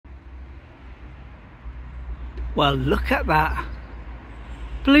Well, look at that.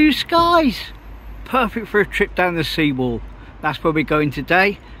 Blue skies. Perfect for a trip down the seawall. That's where we're going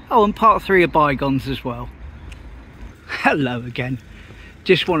today. Oh, and part 3 of Bygones as well. Hello again.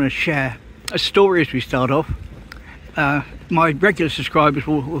 Just want to share a story as we start off. My regular subscribers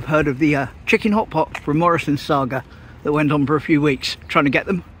will have heard of the chicken hot pot from Morrisons saga that went on for a few weeks, trying to get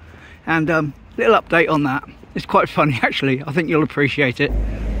them. And little update on that. It's quite funny actually. I think you'll appreciate it.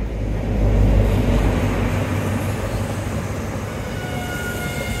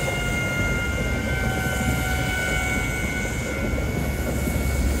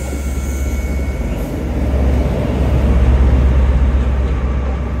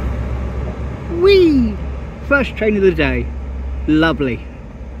 Whee! First train of the day. Lovely.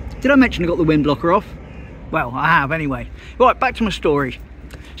 Did I mention I got the wind blocker off? Well, I have anyway. Right, back to my story.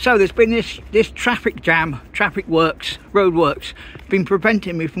 So there's been this traffic jam, road works, been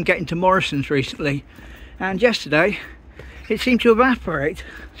preventing me from getting to Morrisons recently. And yesterday, it seemed to evaporate.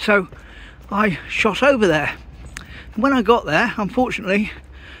 So I shot over there. And when I got there, unfortunately,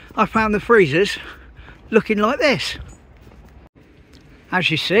 I found the freezers looking like this. As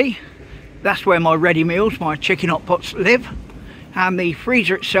you see, that's where my ready meals, my chicken hot pots live. And the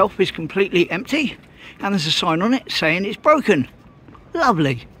freezer itself is completely empty. And there's a sign on it saying it's broken.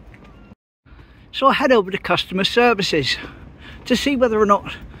 Lovely. So I head over to customer services to see whether or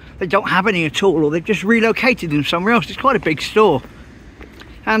not they don't have any at all, or they've just relocated them somewhere else. It's quite a big store.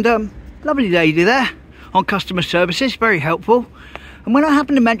 And lovely lady there on customer services, very helpful. And when I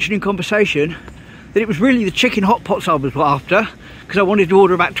happened to mention in conversation that it was really the chicken hot pots I was after, because I wanted to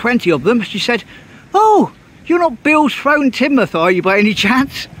order about 20 of them, she said, "Oh, you're not Bill's Phone Timothy, are you by any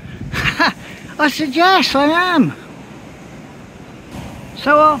chance?" I said, "Yes, I am."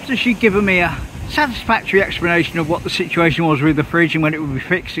 So after she'd given me a satisfactory explanation of what the situation was with the fridge and when it would be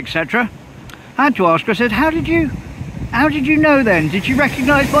fixed, etc., I had to ask her, I said, how did you know then? Did you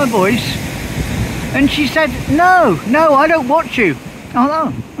recognise my voice? And she said, no, I don't watch you.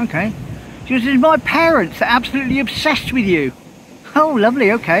 Oh, okay. She said, my parents are absolutely obsessed with you. Oh,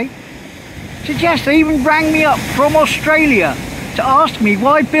 lovely, okay. She said, yes, they even rang me up from Australia to ask me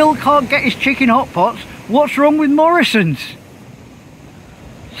why Bill can't get his chicken hot pots. What's wrong with Morrisons?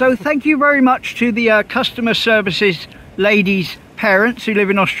 So thank you very much to the customer services ladies' parents who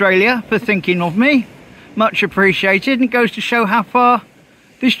live in Australia for thinking of me. Much appreciated, and it goes to show how far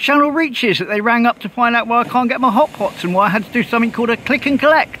this channel reaches, that they rang up to find out why I can't get my hot pots and why I had to do something called a click and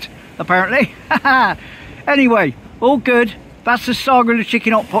collect, apparently. Anyway, all good. That's the saga of the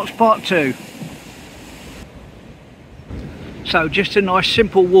chicken hot pots part 2. So just a nice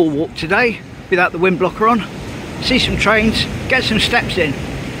simple wall walk today without the wind blocker on. See some trains, get some steps in.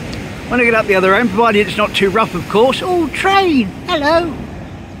 When I get up the other end, provided it's not too rough of course. Oh, train! Hello!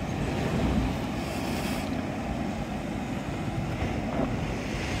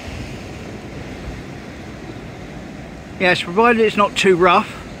 Yes, provided it's not too rough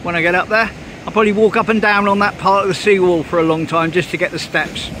when I get up there. I'll probably walk up and down on that part of the seawall for a long time just to get the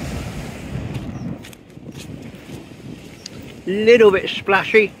steps. Little bit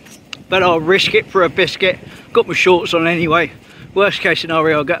splashy, but I'll risk it for a biscuit. Got my shorts on anyway. Worst case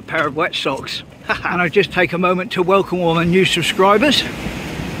scenario, I'll get a pair of wet socks. And I just take a moment to welcome all my new subscribers.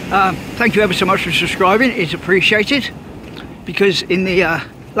 Thank you ever so much for subscribing, it's appreciated. Because in the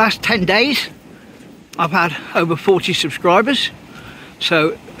last 10 days, I've had over 40 subscribers.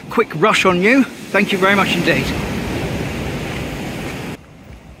 So, quick rush on you. Thank you very much indeed.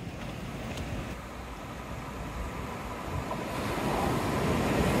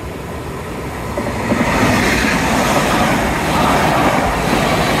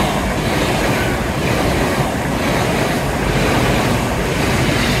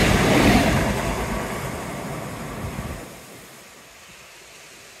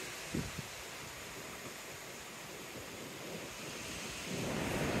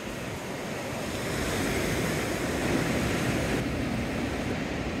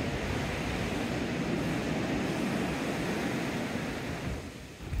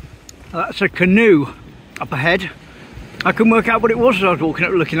 That's a canoe up ahead. I couldn't work out what it was as I was walking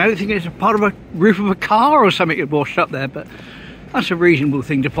up looking at it, thinking it's a part of a roof of a car or something had washed up there, but that's a reasonable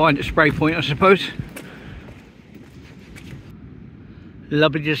thing to find at Spray Point, I suppose.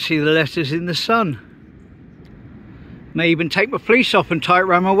 Lovely to see the letters in the sun. May even take my fleece off and tie it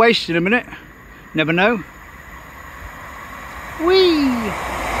around my waist in a minute. Never know. Whee!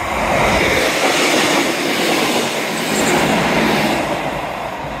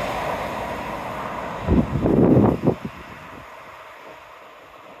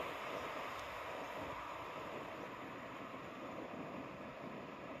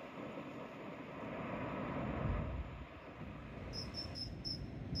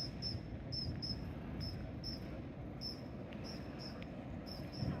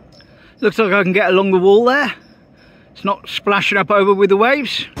 Looks like I can get along the wall there. It's not splashing up over with the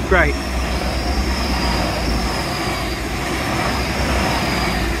waves. Great.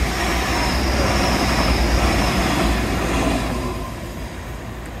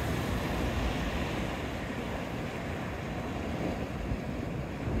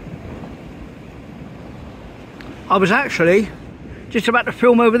 I was actually just about to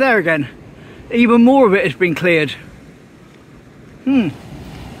film over there again. Even more of it has been cleared.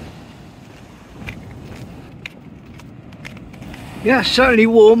 Yeah, certainly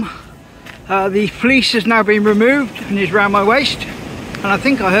warm. The fleece has now been removed and is round my waist. And I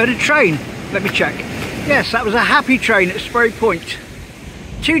think I heard a train. Let me check. Yes, that was a happy train at Spray Point.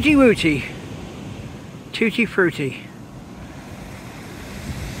 Tooty wooty. Tutti fruity.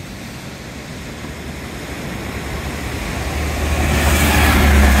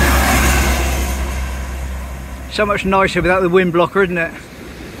 So much nicer without the wind blocker, isn't it?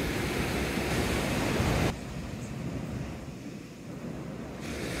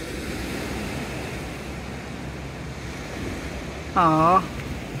 Ah,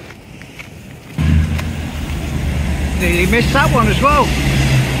 nearly missed that one as well.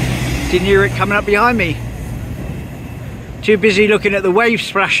 Didn't hear it coming up behind me. Too busy looking at the waves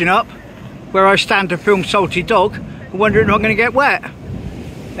splashing up where I stand to film Salty Dog and wondering if I'm going to get wet.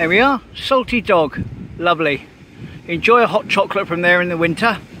 There we are, Salty Dog. Lovely. Enjoy a hot chocolate from there in the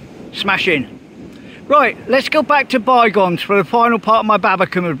winter. Smash in. Right, let's go back to Bygones for the final part of my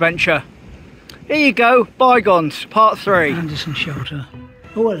Babbacombe adventure. Here you go, Bygones, part 3. Anderson shelter.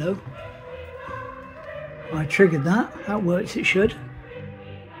 Oh, hello. I triggered that. That works, it should.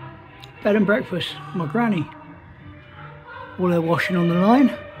 Bed and breakfast. My granny. All her washing on the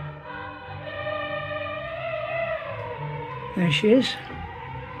line. There she is.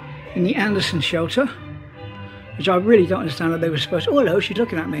 In the Anderson shelter. Which I really don't understand how they were supposed to... Oh, hello, she's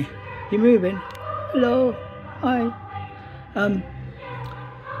looking at me. You're moving. Hello. Hi.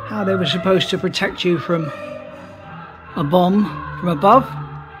 How they were supposed to protect you from a bomb from above.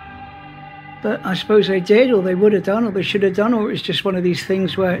 But I suppose they did, or they would have done, or they should have done, or it's just one of these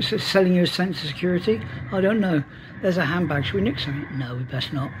things where it's selling you a sense of security. I don't know. There's a handbag. Should we nick something? No, we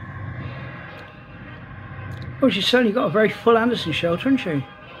best not. Well, she's certainly got a very full Anderson shelter, hasn't she?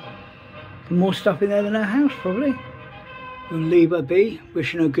 More stuff in there than her house, probably. We'll leave her be,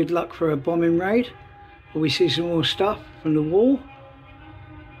 wishing her good luck for her bombing raid. Will we see some more stuff from the wall?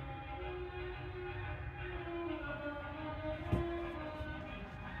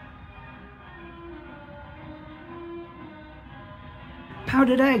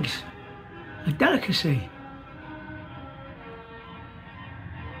 Powdered eggs, a delicacy.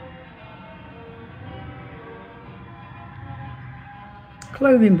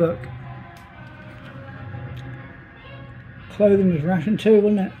 Clothing book. Clothing was rationed too,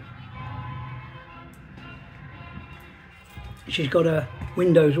 wasn't it? She's got her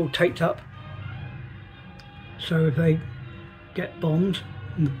windows all taped up, so if they get bombed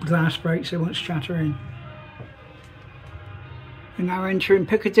and the glass breaks, they won't shatter in. We're now entering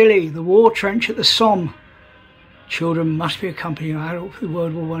Piccadilly, the war trench at the Somme. Children must be accompanied by adults for the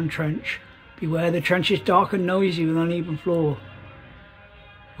World War I trench. Beware, the trench is dark and noisy with an uneven floor.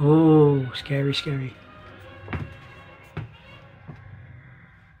 Oh, scary, scary.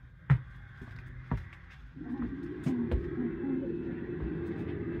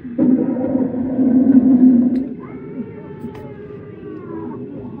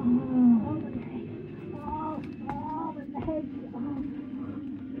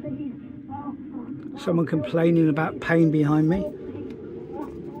 Someone complaining about pain behind me.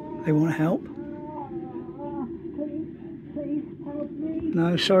 They want to help.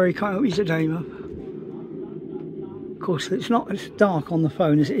 No, sorry, can't help you today, love. Of course, it's not as dark on the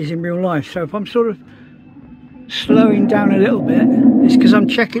phone as it is in real life, so if I'm sort of slowing down a little bit, it's because I'm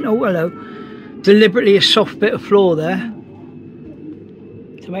checking, oh hello, deliberately a soft bit of floor there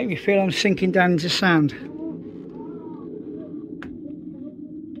to make me feel I'm sinking down into sand.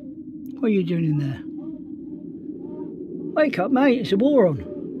 What are you doing in there? Wake up, mate, it's a war on.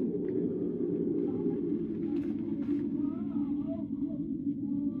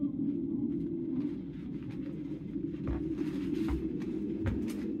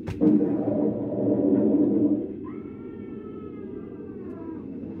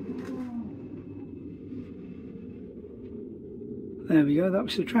 There we go, that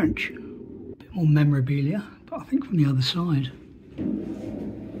was the trench. A bit more memorabilia, but I think from the other side.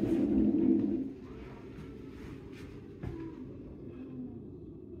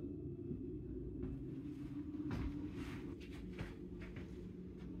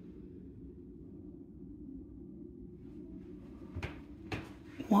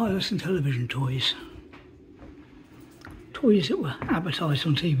 Wireless and television toys. Toys that were advertised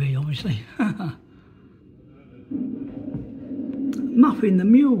on TV, obviously. Muffin the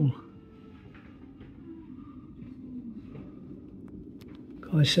Mule.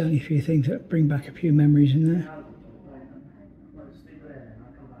 God, there's certainly a few things that bring back a few memories in there.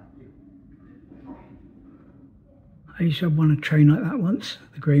 I used to have one a train like that once,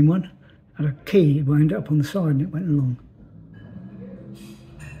 the green one. Had a key, it wound up on the side and it went along.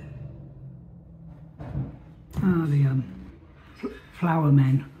 Ah, the flower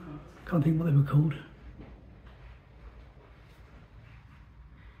men. Can't think what they were called.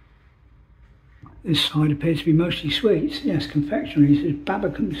 This side appears to be mostly sweets. Yes, confectionery. It says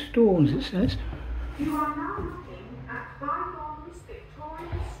Babbacombe stores, it says. You are now looking at Bygones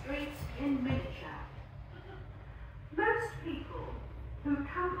Victoria Street in miniature. Most people who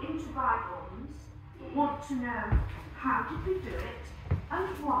come into Bygones want to know how did we do it and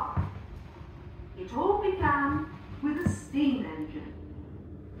why. It all began with a steam engine.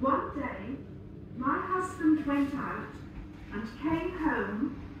 One day, my husband went out and came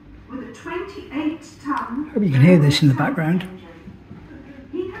home with a 28-ton... Hope you can hear this in the background. Engine.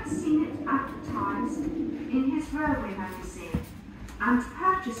 He had seen it advertised in his railway magazine and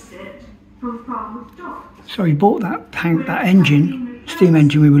purchased it from Bygones Dock. So he bought that tank, that engine, steam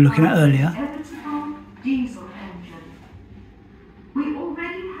engine we were looking at earlier. Inevitable diesel engine. We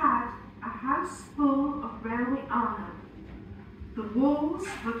already had a house full of railway armour. The walls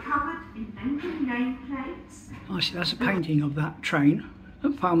were covered in engine nameplates. I see, that's a painting of that train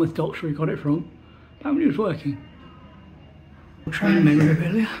at Falmouth Docks where we got it from. That when it was working. Train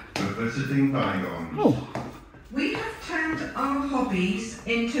memorabilia. Visiting Bygones. Oh. We have turned our hobbies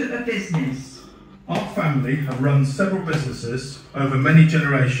into a business. Our family have run several businesses over many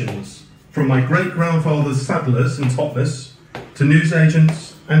generations, from my great-grandfather's saddlers and topless to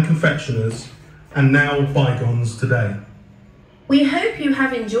newsagents and confectioners, and now Bygones today. We hope you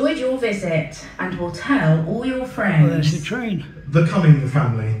have enjoyed your visit and will tell all your friends. Oh, there's the train. The Cumming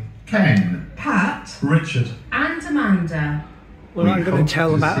family. Ken. Pat Richard. And Amanda. Well, I'm going to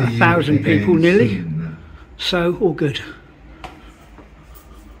tell about 1,000 people nearly. So, all good.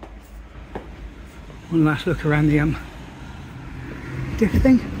 One last look around the diff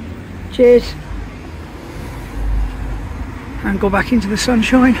thing. Cheers. And go back into the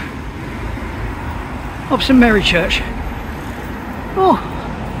sunshine of St Mary Church. Oh,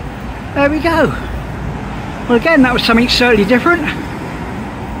 there we go. Well, again, that was something certainly different.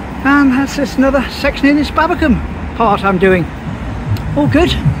 And that's just another section in this Babbacombe part I'm doing. All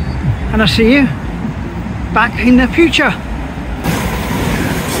good. And I'll see you back in the future.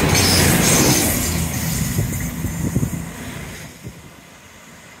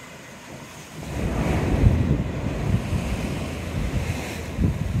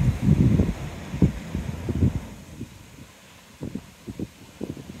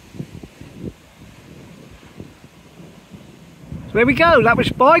 So there we go, that was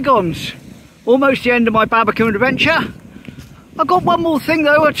Bygones. Almost the end of my Babbacombe adventure. I've got one more thing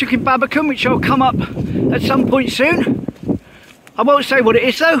though I took in Babbacombe which will come up at some point soon. I won't say what it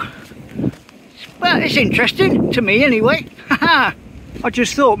is though. But it's interesting, to me anyway. I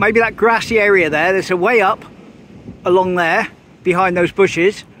just thought maybe that grassy area there's a way up along there, behind those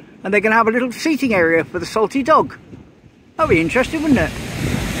bushes, and they're going to have a little seating area for the salty dog. That'd be interesting, wouldn't it?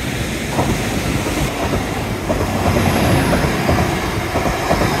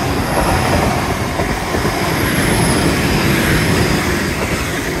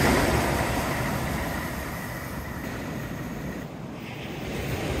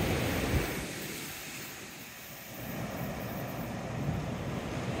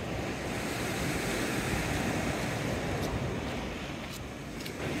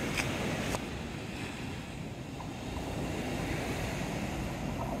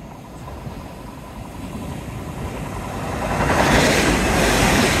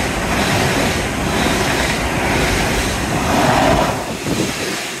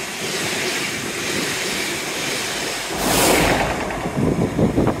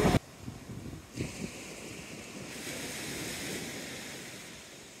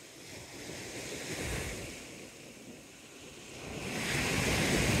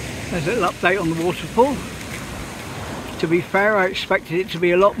 There's a little update on the waterfall. To be fair, I expected it to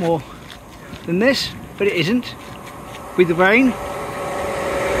be a lot more than this, but it isn't, with the rain.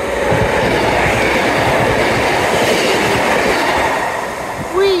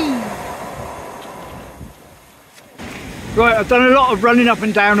 Whee! Right, I've done a lot of running up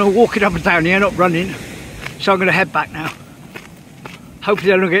and down, or walking up and down here, not running, so I'm going to head back now.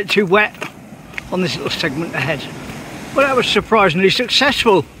 Hopefully I don't get too wet on this little segment ahead. Well, that was surprisingly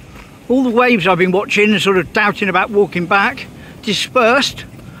successful. All the waves I've been watching and sort of doubting about walking back dispersed,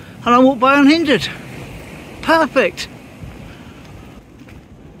 and I walked by unhindered. Perfect.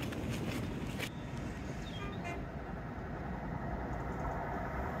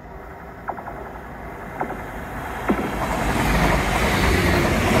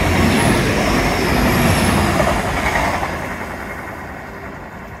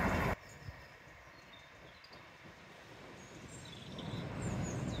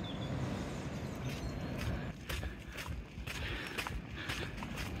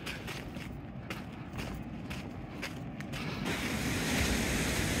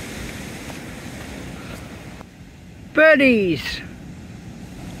 Birdies,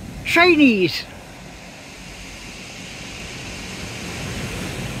 trainies.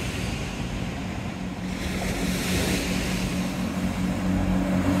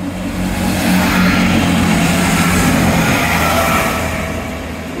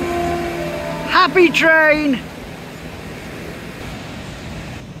 Happy train.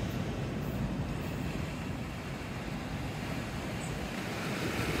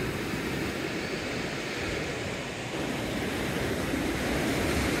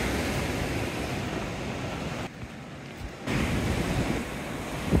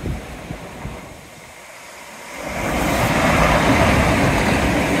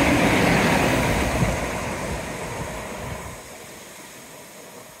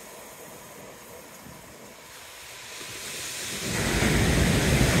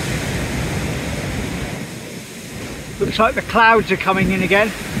 Looks like the clouds are coming in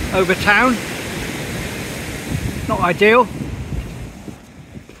again over town. Not ideal.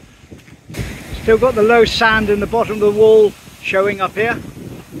 Still got the low sand in the bottom of the wall showing up here.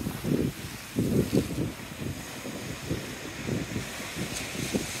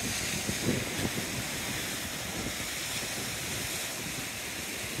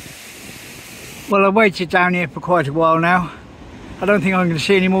 Well, I've waited down here for quite a while now. I don't think I'm going to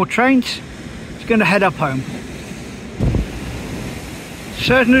see any more trains. Just going to head up home.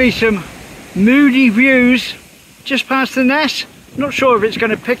 Certainly some moody views just past the nest. Not sure if it's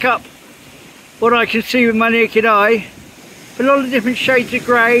going to pick up what I can see with my naked eye. A lot of different shades of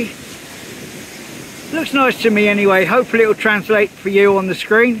grey. Looks nice to me anyway. Hopefully it will translate for you on the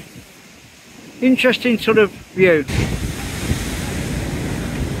screen. Interesting sort of view.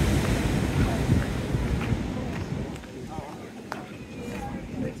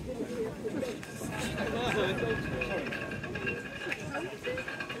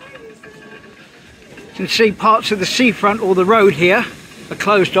 You can see parts of the seafront or the road here are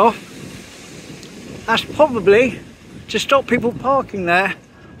closed off. That's probably to stop people parking there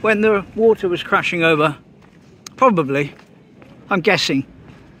when the water was crashing over. Probably, I'm guessing.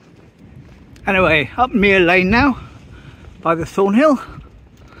 Anyway, up Mere Lane now by the Thornhill.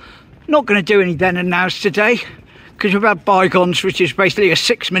 Not going to do any then and nows today because we've had Bygones, which is basically a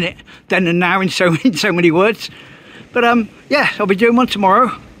 6-minute then and now in so many words. But yeah, I'll be doing one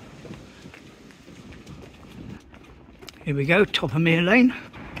tomorrow. Here we go, top of Mere Lane,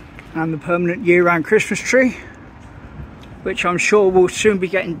 and the permanent year-round Christmas tree, which I'm sure will soon be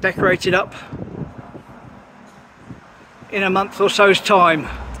getting decorated up in a month or so's time.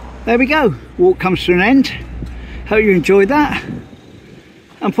 There we go, walk comes to an end. Hope you enjoyed that.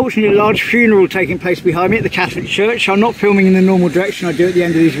 Unfortunately, a large funeral taking place behind me at the Catholic Church. I'm not filming in the normal direction I do at the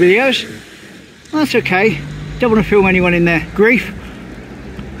end of these videos. That's okay, don't want to film anyone in their grief.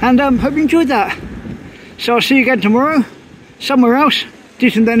 And hope you enjoyed that. So I'll see you again tomorrow, somewhere else,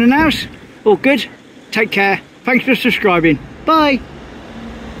 do some then and nows. All good, take care, thanks for subscribing, bye.